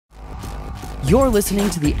You're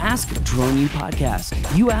listening to the Ask Drone U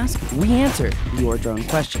podcast. You ask, we answer your drone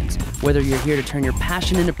questions. Whether you're here to turn your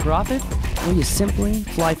passion into profit or you simply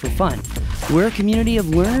fly for fun, we're a community of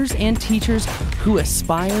learners and teachers who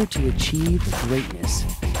aspire to achieve greatness.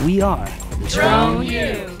 We are Drone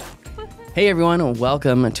U. Hey everyone, and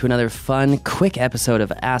welcome to another fun, quick episode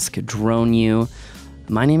of Ask Drone U.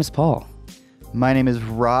 My name is Paul. My name is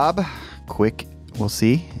Rob. Quick, we'll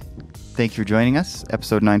see. Thank you for joining us,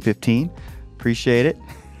 episode 915. Appreciate it.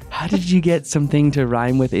 How did you get something to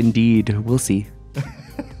rhyme with Indeed? We'll see.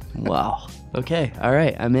 Wow. Okay. All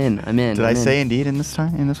right. I'm in. Did I say Indeed in this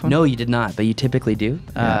one? No, you did not, but you typically do.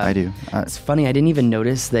 Yeah, I do. It's funny. I didn't even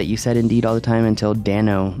notice that you said Indeed all the time until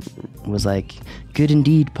Dano was like, "Good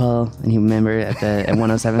indeed, Paul." And you remember at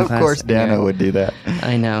 107 Of class? course Dano would do that.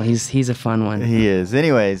 I know. He's a fun one. He is.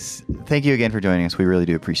 Anyways, thank you again for joining us. We really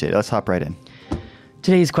do appreciate it. Let's hop right in.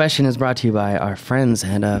 Today's question is brought to you by our friends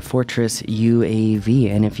at Fortress UAV.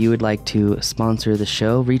 And if you would like to sponsor the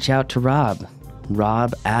show, reach out to Rob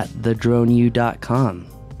at thedroneu.com.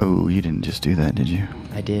 Oh, you didn't just do that, did you?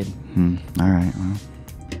 I did. All right. Well,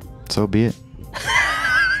 so be it.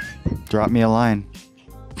 Drop me a line.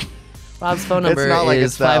 Rob's phone number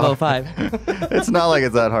is 505. It's not like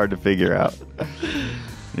it's that hard to figure out.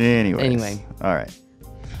 Anyway. All right.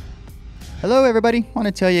 Hello, everybody. Want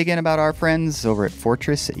to tell you again about our friends over at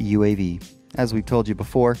Fortress UAV. As we've told you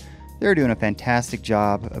before, they're doing a fantastic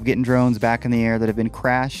job of getting drones back in the air that have been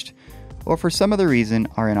crashed or for some other reason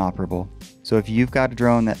are inoperable. So if you've got a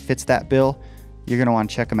drone that fits that bill, you're going to want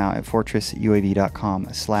to check them out at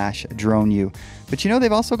fortressuav.com/droneu. But you know,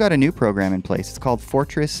 they've also got a new program in place. It's called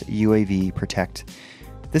Fortress UAV Protect.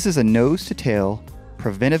 This is a nose-to-tail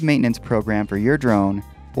preventive maintenance program for your drone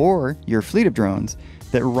or your fleet of drones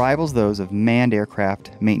that rivals those of manned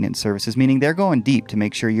aircraft maintenance services, meaning they're going deep to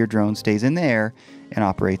make sure your drone stays in the air and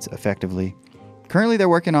operates effectively. Currently, they're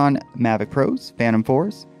working on Mavic Pros, Phantom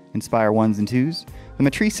 4s, Inspire 1s and 2s, the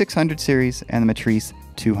Matrice 600 series, and the Matrice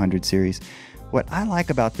 200 series. What I like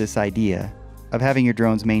about this idea of having your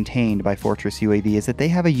drones maintained by Fortress UAV is that they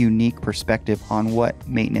have a unique perspective on what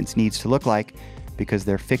maintenance needs to look like because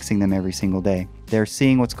they're fixing them every single day. They're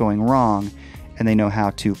seeing what's going wrong, and they know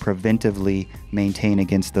how to preventively maintain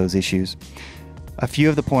against those issues. A few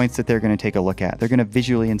of the points that they're going to take a look at: they're going to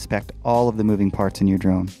visually inspect all of the moving parts in your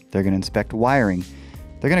drone. They're going to inspect wiring.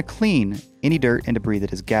 They're going to clean any dirt and debris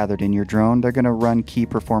that is gathered in your drone. They're going to run key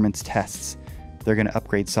performance tests. They're going to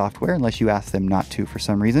upgrade software unless you ask them not to for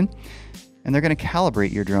some reason. And they're going to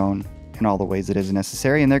calibrate your drone in all the ways that is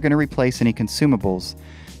necessary. And they're going to replace any consumables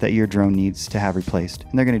that your drone needs to have replaced.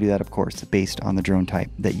 And they're going to do that, of course, based on the drone type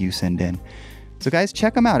that you send in. So guys,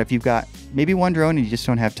 check them out if you've got maybe one drone and you just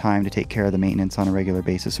don't have time to take care of the maintenance on a regular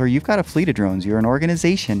basis, or you've got a fleet of drones. You're an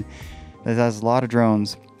organization that has a lot of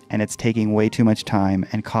drones and it's taking way too much time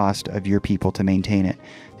and cost of your people to maintain it.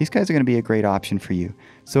 These guys are going to be a great option for you.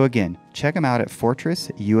 So again, check them out at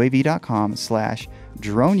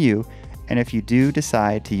fortressuav.com/droneu. And if you do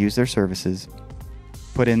decide to use their services,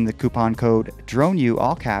 put in the coupon code DRONEU,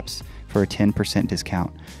 all caps, for a 10%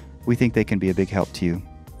 discount. We think they can be a big help to you.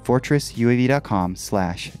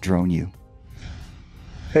 fortressuav.com/droneu.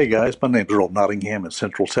 Hey guys, my name is Earl Nottingham in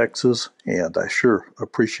Central Texas, and I sure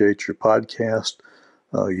appreciate your podcast.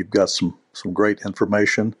 You've got some great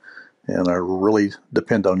information, and I really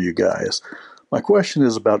depend on you guys. My question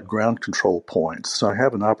is about ground control points. I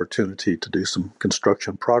have an opportunity to do some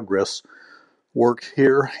construction progress work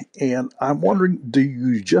here, and I'm wondering, do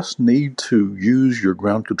you just need to use your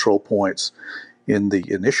ground control points in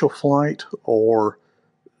the initial flight, or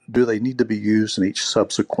do they need to be used in each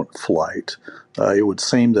subsequent flight? It would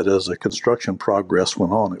seem that as the construction progress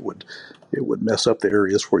went on, it would mess up the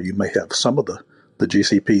areas where you may have some of the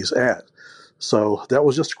GCPs at. So that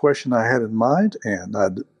was just a question I had in mind, and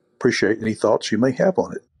I'd appreciate any thoughts you may have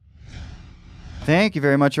on it. Thank you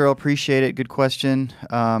very much, Earl. Appreciate it. Good question.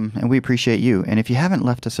 And we appreciate you. And if you haven't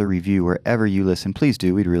left us a review wherever you listen, please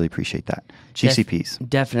do. We'd really appreciate that. GCPs.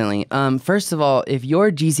 Definitely. First of all, if your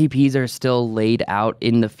GCPs are still laid out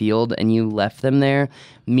in the field and you left them there,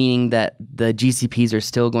 meaning that the GCPs are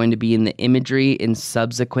still going to be in the imagery in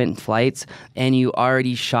subsequent flights, and you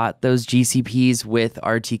already shot those GCPs with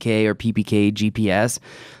RTK or PPK GPS,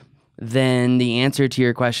 then the answer to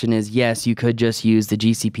your question is yes, you could just use the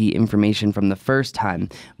GCP information from the first time.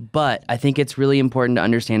 But I think it's really important to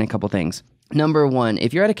understand a couple things. Number one,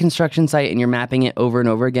 if you're at a construction site and you're mapping it over and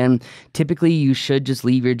over again, typically you should just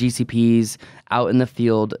leave your GCPs out in the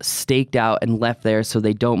field, staked out and left there so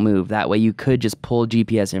they don't move. That way you could just pull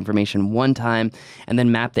GPS information one time and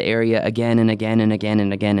then map the area again and again and again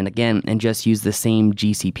and again and again and just use the same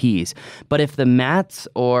GCPs. But if the mats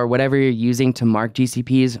or whatever you're using to mark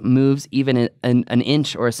GCPs moves even an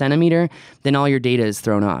inch or a centimeter, then all your data is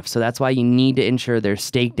thrown off. So that's why you need to ensure they're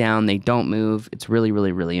staked down, they don't move. It's really,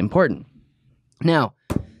 really, really important. Now,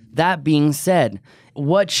 that being said,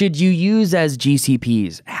 what should you use as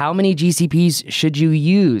GCPs? How many GCPs should you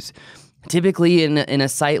use? Typically, in a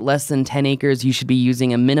site less than 10 acres, you should be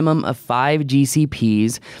using a minimum of 5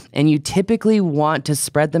 GCPs, and you typically want to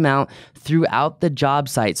spread them out throughout the job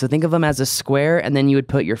site. So think of them as a square, and then you would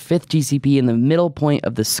put your 5th GCP in the middle point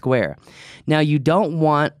of the square. Now, you don't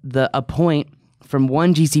want a point from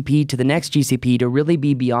one GCP to the next GCP to really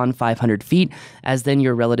be beyond 500 feet, as then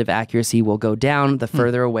your relative accuracy will go down the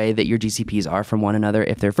further away that your GCPs are from one another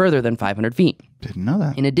if they're further than 500 feet. Didn't know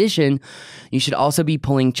that. In addition, you should also be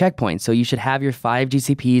pulling checkpoints. So you should have your 5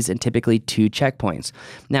 GCPs and typically 2 checkpoints.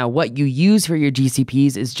 Now, what you use for your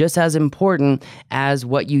GCPs is just as important as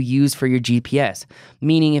what you use for your GPS.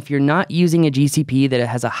 Meaning, if you're not using a GCP that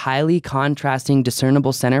has a highly contrasting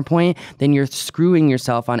discernible center point, then you're screwing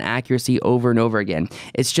yourself on accuracy over and over again.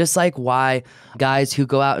 It's just like why guys who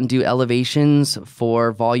go out and do elevations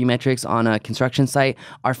for volumetrics on a construction site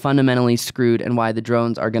are fundamentally screwed, and why the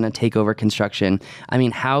drones are going to take over construction. I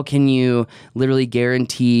mean, how can you literally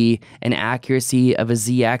guarantee an accuracy of a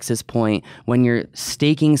z-axis point when you're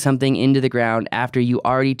staking something into the ground after you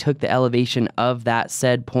already took the elevation of that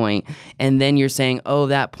said point, and then you're saying, oh,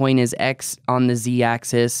 that point is X on the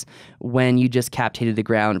z-axis when you just captated the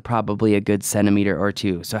ground probably a good centimeter or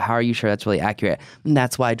two. So how are you sure that's really accurate? And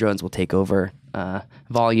that's why drones will take over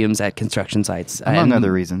volumes at construction sites. Among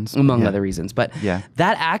other reasons. But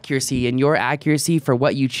that accuracy and your accuracy for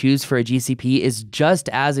what you choose for a GCP is just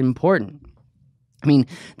as important. I mean,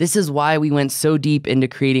 this is why we went so deep into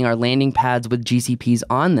creating our landing pads with GCPs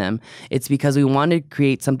on them. It's because we wanted to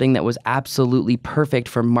create something that was absolutely perfect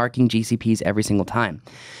for marking GCPs every single time.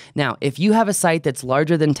 Now, if you have a site that's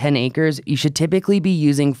larger than 10 acres, you should typically be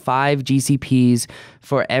using 5 GCPs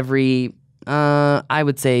for every I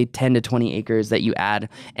would say 10 to 20 acres that you add.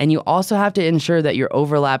 And you also have to ensure that your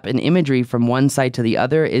overlap in imagery from one site to the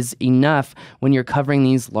other is enough when you're covering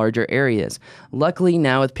these larger areas. Luckily,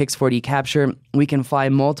 now with Pix4D Capture, we can fly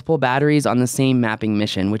multiple batteries on the same mapping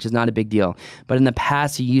mission, which is not a big deal. But in the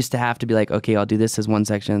past, you used to have to be like, okay, I'll do this as one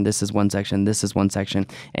section, this is one section, this is one section,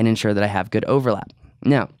 and ensure that I have good overlap.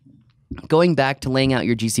 Now, going back to laying out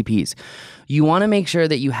your GCPs, you want to make sure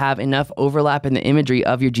that you have enough overlap in the imagery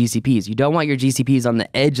of your GCPs. You don't want your GCPs on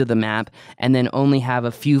the edge of the map and then only have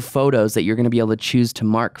a few photos that you're going to be able to choose to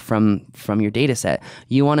mark from your data set.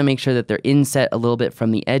 You want to make sure that they're inset a little bit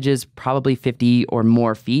from the edges, probably 50 or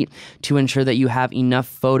more feet, to ensure that you have enough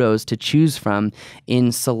photos to choose from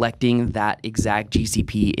in selecting that exact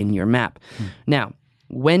GCP in your map. Now,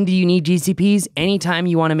 when do you need GCPs? Anytime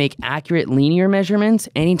you want to make accurate linear measurements,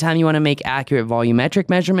 anytime you want to make accurate volumetric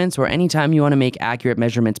measurements, or anytime you want to make accurate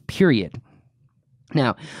measurements, period.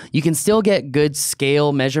 Now, you can still get good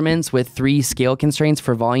scale measurements with 3 scale constraints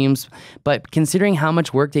for volumes, but considering how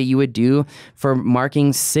much work that you would do for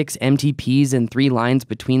marking 6 MTPs and 3 lines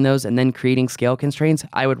between those and then creating scale constraints,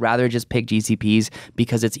 I would rather just pick GCPs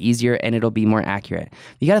because it's easier and it'll be more accurate.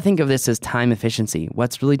 You got to think of this as time efficiency.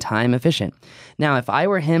 What's really time efficient? Now, if I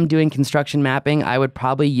were him doing construction mapping, I would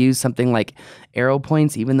probably use something like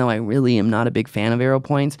Aeropoints, even though I really am not a big fan of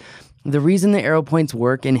Aeropoints. The reason the Aeropoints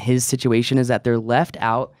work in his situation is that they're left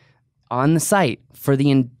out on the site for the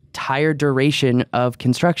entire duration of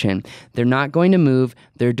construction. They're not going to move.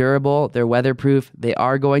 They're durable. They're weatherproof. They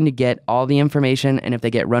are going to get all the information. And if they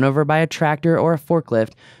get run over by a tractor or a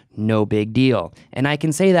forklift, no big deal. And I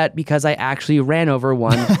can say that because I actually ran over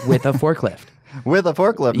one with a forklift. With a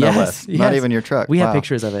forklift, no less. Not even your truck. We have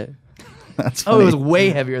pictures of it. That's funny. Oh, it was way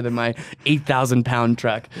heavier than my 8,000-pound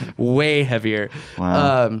truck. Way heavier.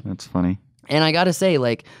 Wow, that's funny. And I got to say,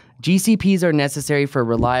 like, GCPs are necessary for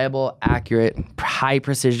reliable, accurate,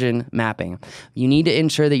 high-precision mapping. You need to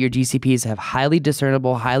ensure that your GCPs have highly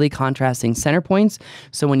discernible, highly contrasting center points,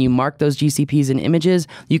 so when you mark those GCPs in images,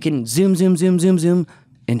 you can zoom, zoom, zoom, zoom, zoom,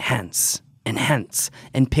 enhance,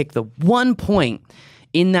 and pick the one point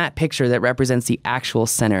in that picture that represents the actual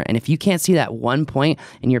center. And if you can't see that one point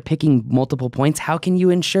and you're picking multiple points, how can you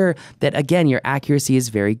ensure that, again, your accuracy is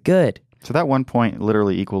very good? So that 1 point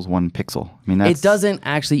literally equals 1 pixel. I mean, it doesn't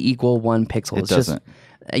actually equal 1 pixel. It doesn't.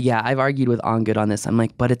 Yeah, I've argued with On Good on this. I'm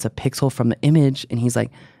like, but it's a pixel from the image. And he's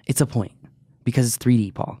like, it's a point because it's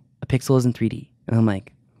 3D, Paul. A pixel is in 3D. And I'm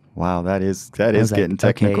like, Wow, that is I was getting like,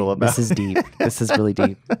 technical okay, about this is deep. This is really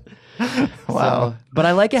deep. Wow. So, but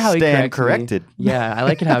I like it how he Stand corrects corrected. me. Yeah, I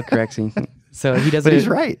like it how it corrects me. So he doesn't. But he's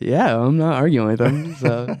right. Yeah, I'm not arguing with him.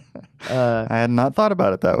 So I had not thought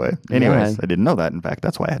about it that way. Anyways, Yeah. I didn't know that. In fact,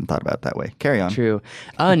 that's why I hadn't thought about it that way. Carry on. true.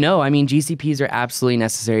 No, I mean GCPs are absolutely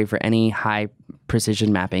necessary for any high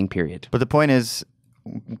precision mapping. Period. But the point is,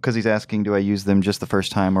 because he's asking, do I use them just the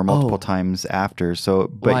first time or multiple Oh. times after? So,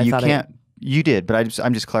 but Well, I you thought can't. You did, but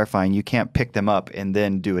I'm just clarifying. You can't pick them up and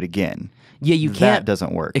then do it again. Yeah, you That can't.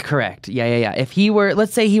 doesn't work. Correct. Yeah. If he were,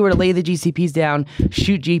 let's say he were to lay the GCPs down,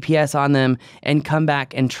 shoot GPS on them, and come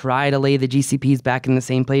back and try to lay the GCPs back in the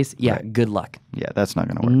same place, yeah, good luck. Yeah, that's not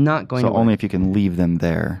going to work. Not going so to work. only if you can leave them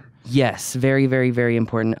there. Yes, very, very, very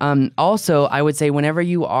important. Also, I would say whenever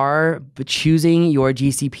you are choosing your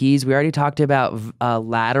GCPs, we already talked about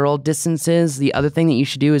lateral distances. The other thing that you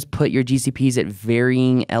should do is put your GCPs at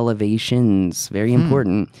varying elevations. Very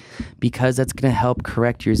important, because that's going to help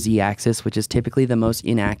correct your Z-axis, which is typically the most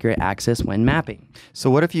inaccurate axis when mapping. So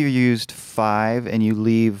what if you used 5 and you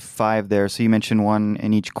leave 5 there? So you mentioned one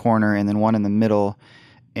in each corner and then one in the middle,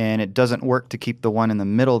 and it doesn't work to keep the one in the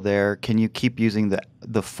middle there. Can you keep using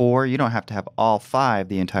the 4? You don't have to have all 5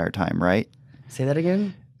 the entire time, right? Say that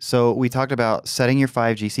again? So we talked about setting your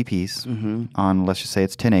 5 GCPs on, let's just say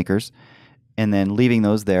it's 10 acres, and then leaving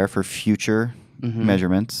those there for future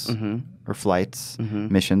measurements or flights,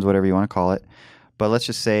 missions, whatever you want to call it. But let's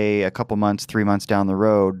just say a couple months, 3 months down the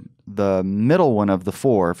road, the middle one of the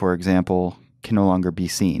 4, for example, can no longer be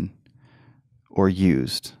seen or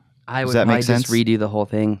used. I would Does that probably make sense? just redo the whole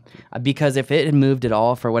thing, because if it had moved at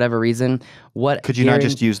all for whatever reason, what Could you not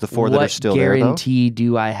just use the 4 that are still there, though? What guarantee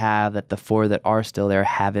do I have that the 4 that are still there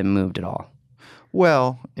haven't moved at all?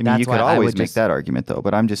 Well, I mean, That's you could why I always would make just- that argument, though.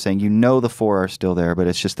 But I'm just saying, the 4 are still there, but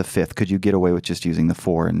it's just the 5th. Could you get away with just using the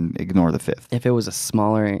 4 and ignore the 5th? If it was a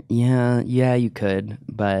smaller, yeah, you could,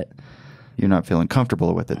 but You're not feeling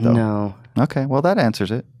comfortable with it, though. no. Okay, well, that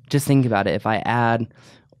answers it. Just think about it. If I add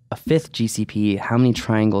a 5th GCP, how many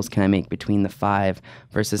triangles can I make between the 5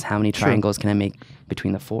 versus how many triangles can I make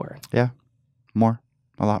between the 4? Yeah, more,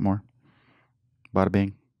 a lot more. Bada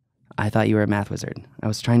bing. I thought you were a math wizard. I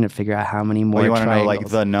was trying to figure out how many more Oh, you want to know, like,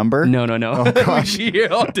 triangles. the number? No. Oh, gosh. We'd be here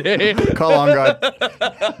all day. Call on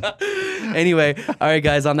God. Anyway, all right,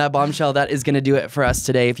 guys, on that bombshell, that is going to do it for us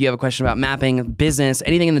today. If you have a question about mapping, business,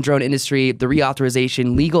 anything in the drone industry, the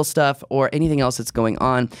reauthorization, legal stuff, or anything else that's going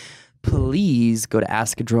on, please go to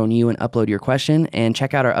Ask a Drone U and upload your question, and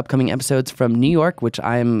check out our upcoming episodes from New York, which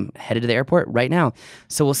I'm headed to the airport right now.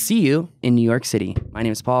 So we'll see you in New York City. My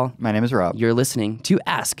name is Paul. My name is Rob. You're listening to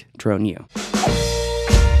Ask Drone U.